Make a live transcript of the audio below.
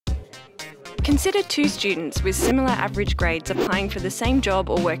Consider two students with similar average grades applying for the same job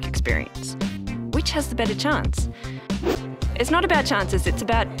or work experience. Which has the better chance? It's not about chances, it's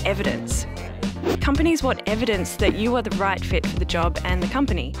about evidence. Companies want evidence that you are the right fit for the job and the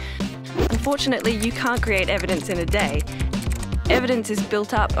company. Unfortunately, you can't create evidence in a day. Evidence is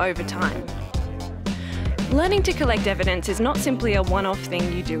built up over time. Learning to collect evidence is not simply a one-off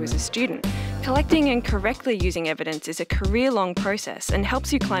thing you do as a student. Collecting and correctly using evidence is a career-long process and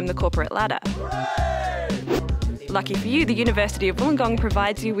helps you climb the corporate ladder. Lucky for you, the University of Wollongong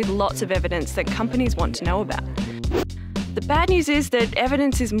provides you with lots of evidence that companies want to know about. The bad news is that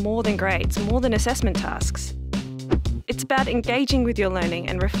evidence is more than grades, more than assessment tasks. It's about engaging with your learning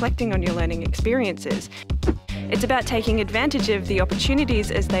and reflecting on your learning experiences. It's about taking advantage of the opportunities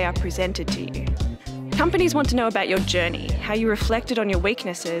as they are presented to you. Companies want to know about your journey, how you reflected on your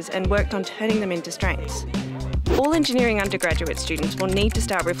weaknesses and worked on turning them into strengths. All engineering undergraduate students will need to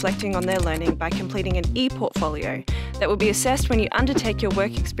start reflecting on their learning by completing an e-portfolio that will be assessed when you undertake your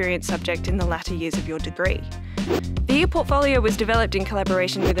work experience subject in the latter years of your degree. The e-portfolio was developed in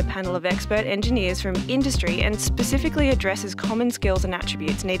collaboration with a panel of expert engineers from industry and specifically addresses common skills and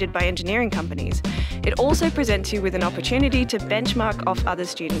attributes needed by engineering companies. It also presents you with an opportunity to benchmark off other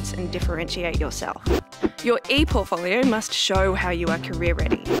students and differentiate yourself. Your e-portfolio must show how you are career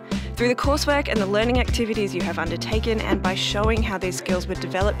ready, through the coursework and the learning activities you have undertaken and by showing how these skills were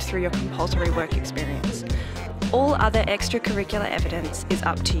developed through your compulsory work experience. All other extracurricular evidence is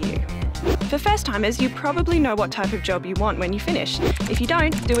up to you. For first-timers, you probably know what type of job you want when you finish. If you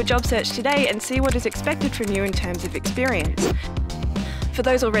don't, do a job search today and see what is expected from you in terms of experience. For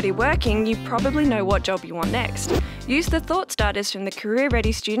those already working, you probably know what job you want next. Use the thought starters from the Career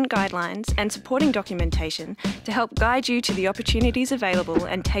Ready Student Guidelines and supporting documentation to help guide you to the opportunities available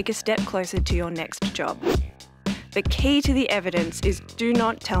and take a step closer to your next job. The key to the evidence is do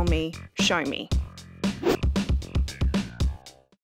not tell me, show me.